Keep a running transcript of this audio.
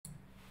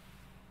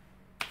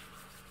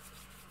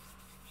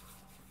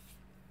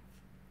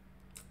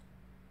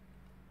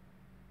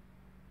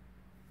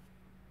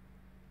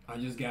I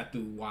just got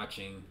through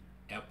watching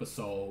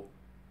episode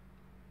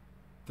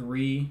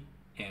 3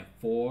 and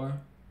 4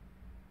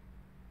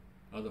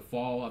 of the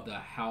Fall of the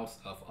House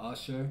of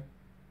Usher.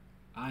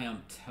 I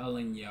am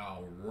telling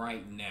y'all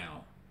right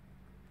now,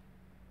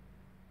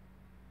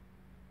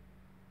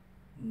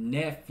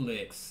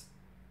 Netflix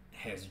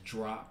has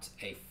dropped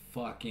a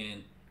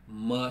fucking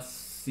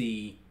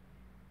must-see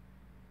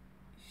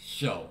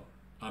show.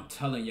 I'm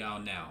telling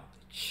y'all now,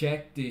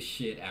 check this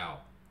shit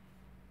out.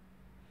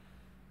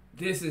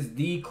 This is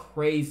the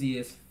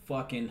craziest,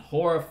 fucking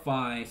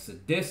horrifying,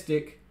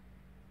 sadistic,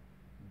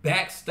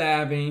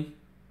 backstabbing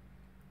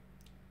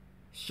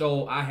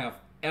show I have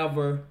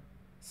ever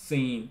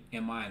seen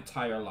in my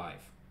entire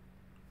life.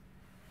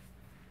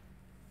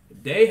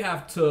 They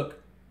have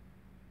took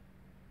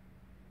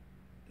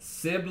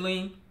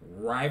sibling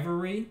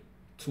rivalry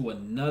to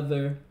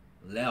another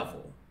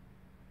level.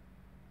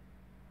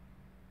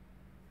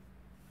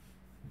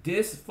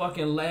 This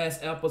fucking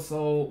last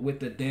episode with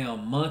the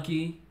damn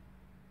monkey.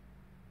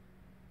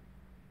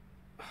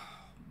 Oh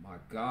my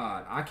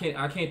God, I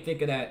can't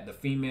think of the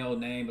female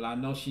name, but I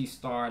know she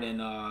starred in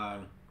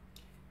a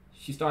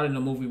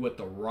movie with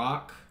The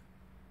Rock.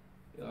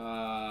 It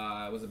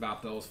was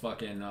about those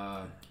fucking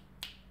I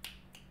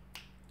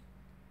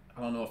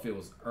don't know if it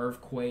was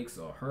earthquakes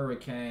or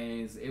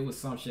hurricanes. It was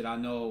some shit. I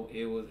know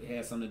it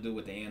had something to do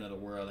with the end of the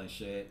world and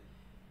shit.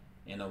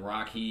 And The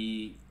Rock,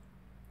 I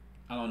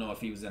don't know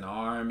if he was in the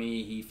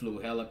army. He flew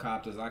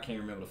helicopters. I can't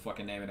remember the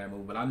fucking name of that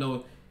movie, but I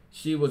know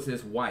she was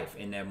his wife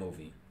in that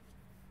movie.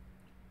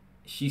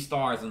 She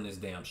stars in this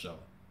damn show.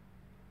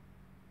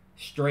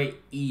 Straight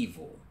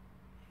evil.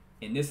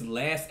 In this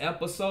last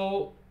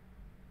episode,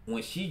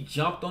 when she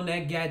jumped on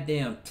that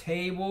goddamn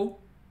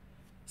table,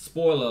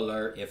 spoiler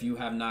alert, if you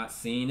have not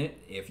seen it,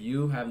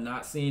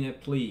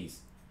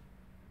 please.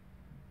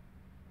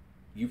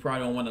 You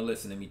probably don't want to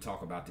listen to me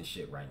talk about this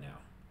shit right now.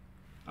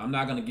 I'm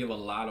not going to give a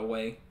lot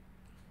away.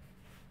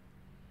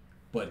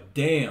 But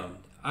damn,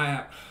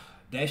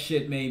 that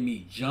shit made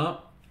me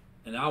jump.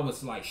 And I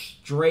was like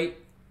straight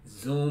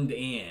zoomed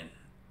in.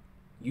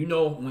 You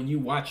know when you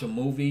watch a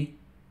movie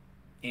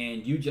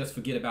and you just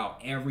forget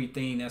about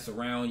everything that's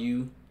around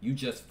you. You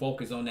just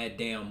focus on that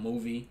damn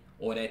movie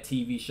or that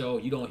TV show.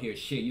 You don't hear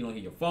shit. You don't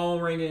hear your phone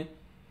ringing.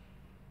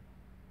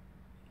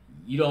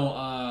 You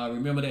don't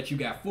remember that you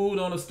got food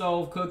on the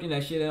stove cooking.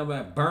 That shit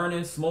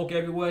burning, smoke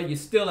everywhere. You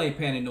still ain't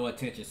paying no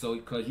attention. So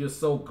because you're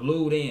so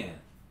glued in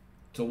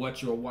to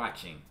what you're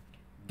watching.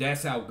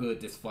 That's how good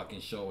this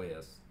fucking show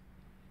is.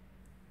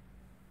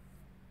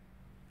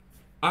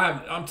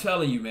 I'm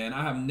telling you, man,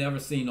 I have never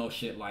seen no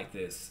shit like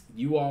this.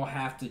 You all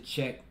have to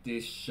check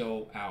this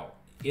show out.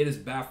 It is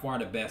by far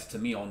the best to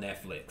me on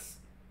Netflix.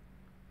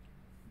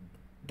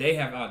 They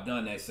have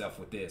outdone themselves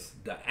with this.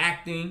 The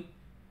acting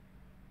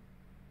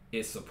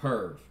is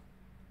superb.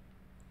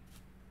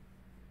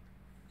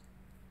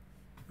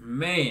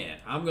 Man,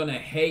 I'm going to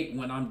hate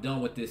when I'm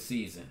done with this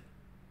season.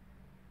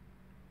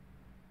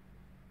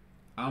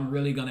 I'm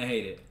really going to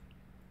hate it.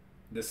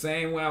 The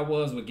same way I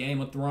was with Game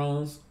of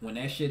Thrones when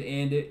that shit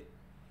ended.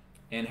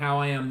 And how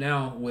I am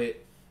now with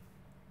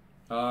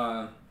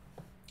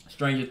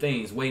Stranger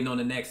Things, waiting on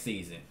the next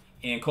season.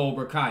 And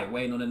Cobra Kai,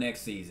 waiting on the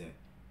next season.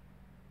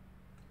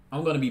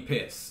 I'm going to be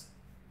pissed.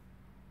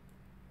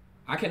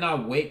 I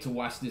cannot wait to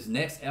watch this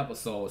next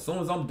episode. As soon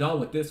as I'm done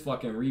with this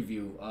fucking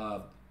review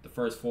of the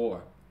first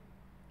 4,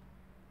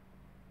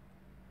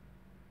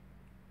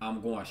 I'm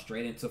going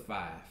straight into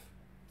 5.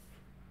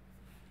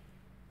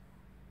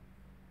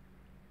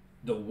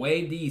 The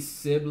way these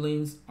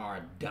siblings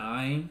are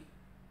dying,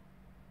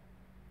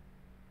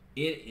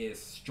 it is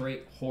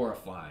straight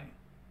horrifying.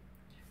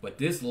 But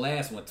this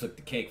last one took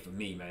the cake for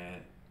me,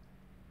 man.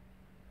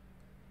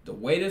 The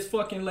way this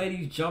fucking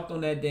lady jumped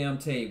on that damn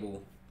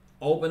table,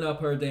 opened up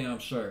her damn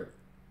shirt,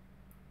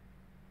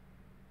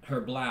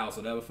 her blouse,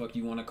 whatever the fuck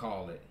you want to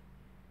call it.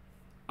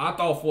 I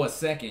thought for a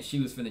second she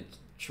was finna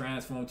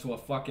transform to a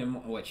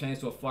fucking, or change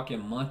to a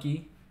fucking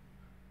monkey.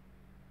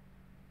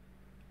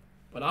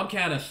 But I'm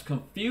kind of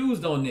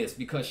confused on this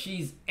because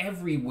she's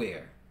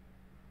everywhere.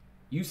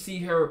 You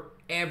see her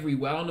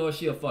everywhere. I don't know if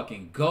she a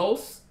fucking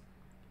ghost.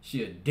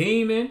 She a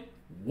demon.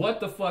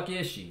 What the fuck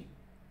is she?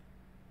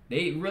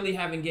 They really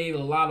haven't gave a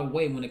lot of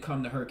weight when it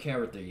comes to her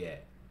character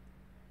yet.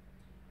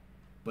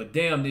 But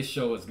damn, this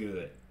show is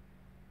good.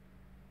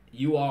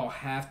 You all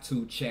have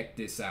to check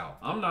this out.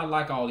 I'm not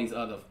like all these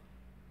other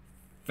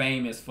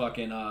famous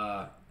fucking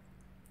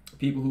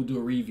people who do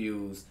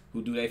reviews,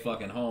 who do their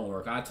fucking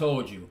homework. I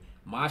told you,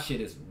 my shit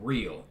is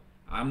real.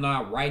 I'm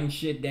not writing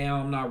shit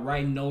down. I'm not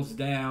writing notes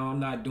down. I'm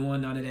not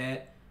doing none of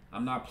that.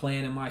 I'm not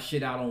planning my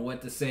shit out on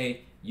what to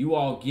say. You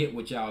all get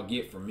what y'all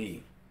get from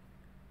me.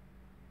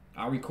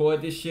 I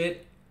record this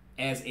shit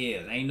as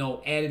is. Ain't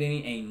no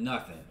editing, ain't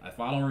nothing. If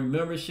I don't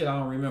remember shit, I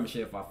don't remember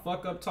shit. If I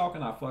fuck up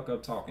talking, I fuck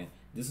up talking.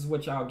 This is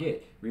what y'all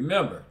get.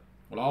 Remember,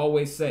 what I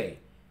always say,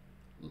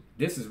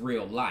 this is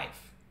real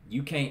life.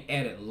 You can't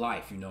edit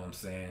life, you know what I'm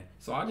saying?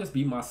 So I just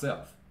be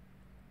myself.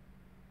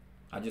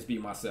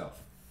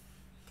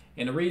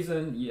 And the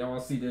reason y'all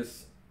see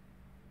this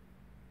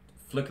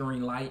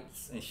flickering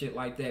lights and shit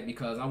like that,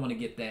 because I want to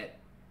get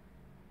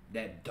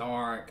that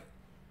dark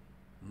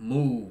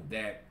mood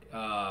that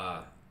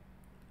I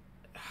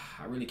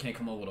really can't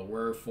come up with a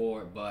word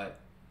for it, but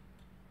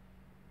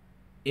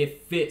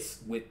it fits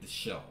with the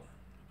show.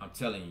 I'm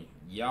telling you,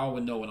 y'all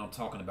would know what I'm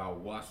talking about.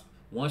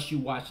 Once you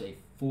watch a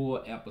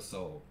full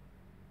episode,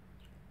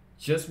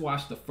 just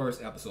watch the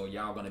first episode,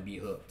 y'all gonna be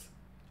hooked.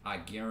 I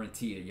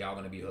guarantee it, y'all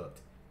gonna be hooked.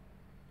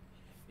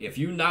 If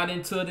you're not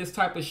into this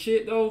type of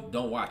shit though,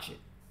 don't watch it.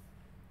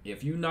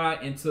 If you're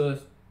not into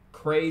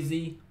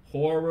crazy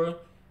horror,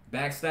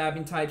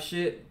 backstabbing type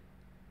shit,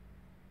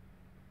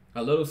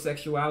 a little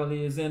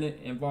sexuality is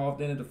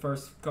involved in it. The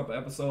first couple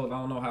episodes, I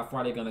don't know how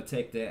far they're gonna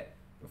take that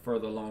the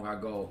further along I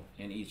go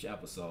in each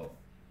episode.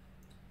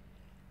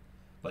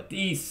 But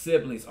these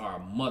siblings are a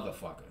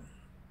motherfucker.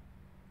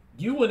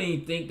 You wouldn't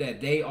even think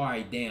that they are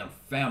a damn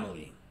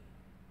family.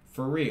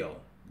 For real.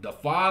 The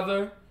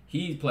father,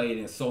 he's played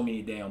in so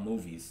many damn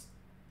movies.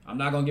 I'm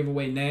not gonna give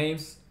away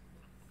names.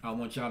 I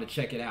want y'all to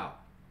check it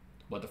out.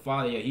 But the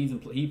father, yeah,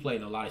 he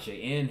played in a lot of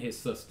shit. And his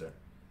sister.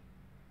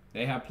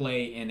 They have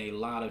played in a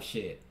lot of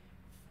shit.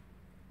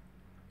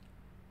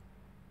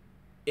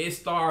 It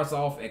starts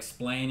off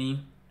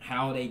explaining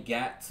how they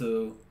got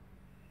to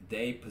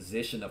their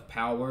position of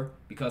power,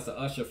 because the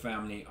Usher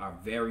family are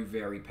very,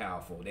 very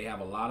powerful. They have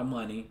a lot of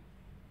money.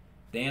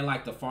 They in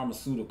like the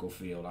pharmaceutical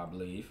field, I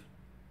believe.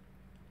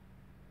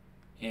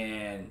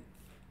 And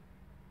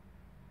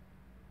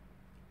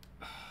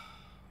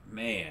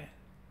man,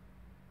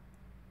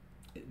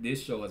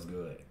 this show is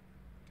good.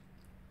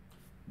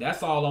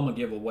 That's all I'm gonna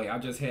give away. I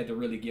just had to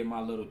really give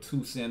my little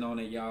 2 cents on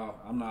it, y'all.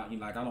 I'm not,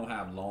 I don't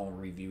have long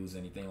reviews,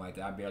 anything like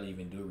that. I barely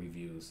even do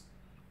reviews,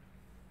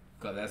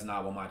 because that's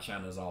not what my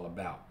channel is all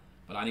about.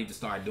 But I need to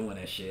start doing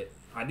that shit.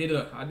 I did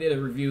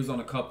a reviews on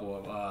a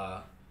couple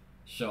of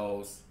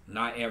shows.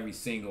 Not every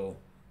single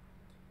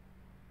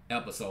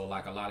episode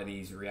like a lot of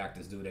these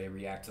reactors do. They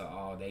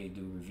they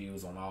do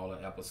reviews on all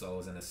the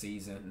episodes in a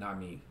season. Not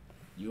me.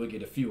 You would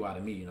get a few out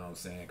of me, you know what I'm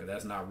saying? Because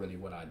that's not really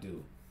what I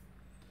do.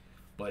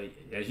 But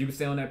as you can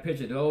see on that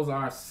picture, those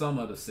are some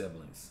of the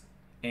siblings.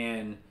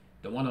 And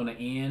the one on the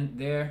end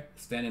there,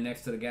 standing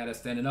next to the guy that's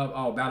standing up.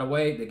 Oh, by the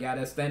way, the guy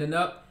that's standing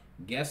up,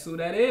 guess who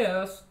that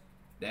is?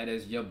 That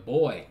is your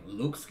boy,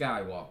 Luke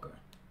Skywalker.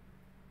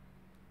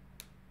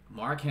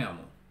 Mark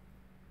Hamill.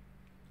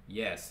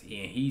 Yes,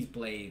 and he's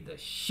played the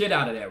shit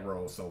out of that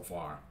role so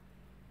far.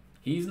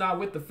 He's not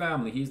with the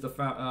family. He's the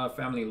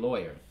family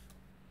lawyer.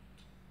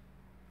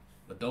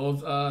 But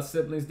those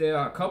siblings there,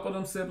 a couple of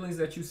them siblings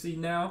that you see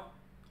now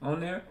on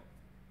there,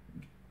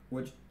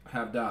 which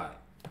have died.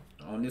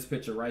 On this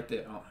picture right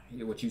there,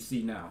 what you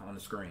see now on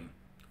the screen.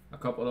 A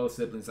couple of those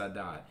siblings have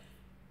died.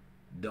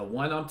 The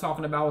one I'm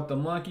talking about with the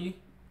monkey,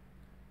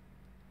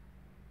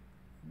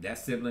 that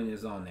sibling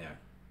is on there.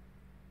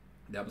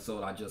 The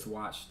episode I just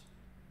watched,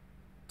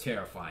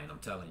 terrifying, I'm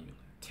telling you.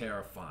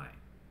 Terrifying.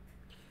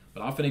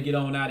 But I'm finna get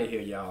on out of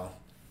here, y'all.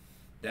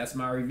 That's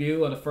my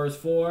review of the first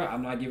 4.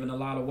 I'm not giving a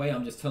lot away.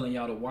 I'm just telling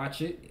y'all to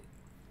watch it.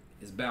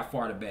 It's by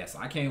far the best.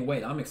 I can't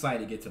wait. I'm excited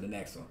to get to the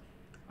next one.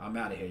 I'm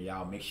out of here,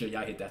 y'all. Make sure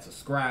y'all hit that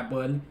subscribe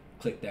button.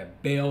 Click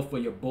that bell for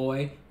your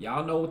boy.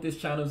 Y'all know what this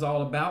channel is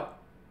all about.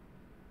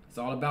 It's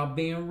all about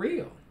being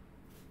real.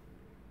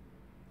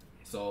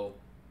 So,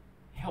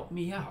 help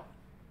me out.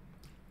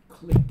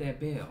 Click that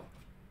bell.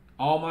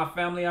 All my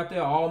family out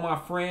there, all my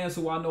friends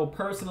who I know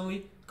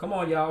personally, come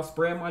on, y'all.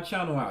 Spread my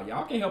channel out.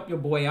 Y'all can help your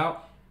boy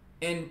out.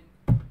 And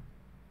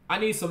I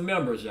need some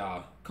members,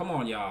 y'all. Come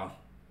on, y'all.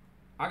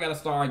 I got to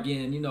start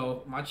getting,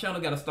 my channel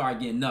got to start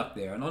getting up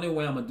there. And the only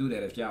way I'm going to do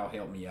that is if y'all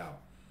help me out.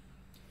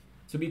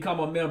 To become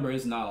a member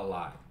is not a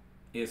lot.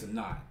 It's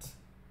not.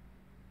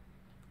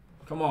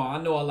 Come on,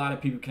 I know a lot of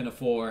people can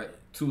afford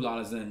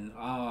 $2 and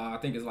I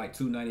think it's like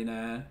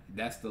 $2.99.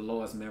 That's the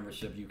lowest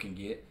membership you can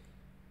get.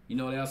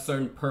 There are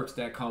certain perks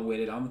that come with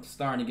it. I'm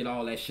starting to get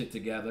all that shit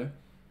together.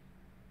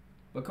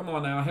 But come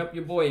on now, help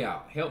your boy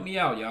out. Help me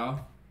out,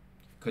 y'all.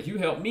 Because you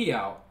help me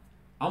out,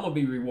 I'm going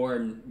to be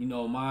rewarding,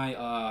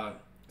 my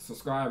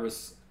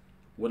subscribers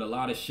with a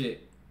lot of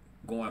shit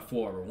going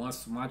forward.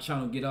 Once my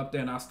channel get up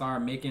there and I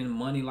start making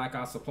money like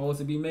I'm supposed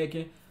to be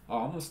making,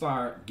 I'm going to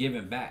start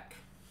giving back.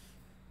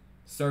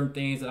 Certain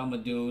things that I'm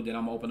going to do, then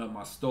I'm going to open up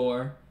my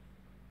store.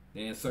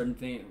 Then certain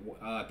things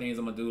I'm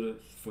going to do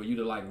for you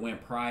to like win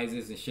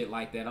prizes and shit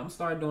like that. I'm going to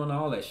start doing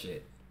all that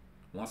shit.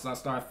 Once I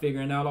start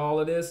figuring out all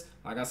of this,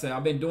 like I said,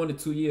 I've been doing it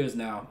 2 years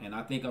now, and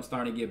I think I'm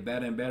starting to get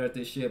better and better at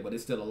this shit, but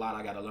it's still a lot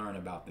I got to learn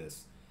about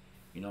this.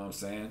 You know what I'm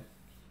saying?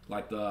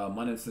 Like the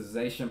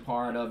monetization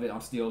part of it,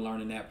 I'm still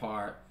learning that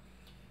part.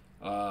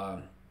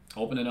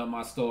 Opening up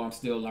my store, I'm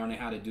still learning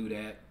how to do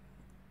that.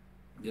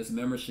 This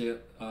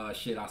membership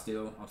shit, I'm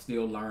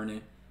still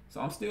learning. So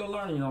I'm still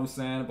learning, you know what I'm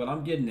saying? But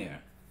I'm getting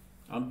there.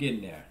 I'm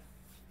getting there.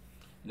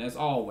 And as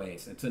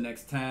always, until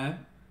next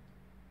time,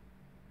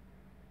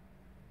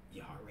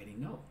 you already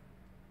know.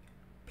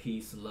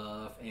 Peace,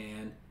 love,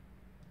 and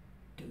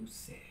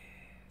deuces.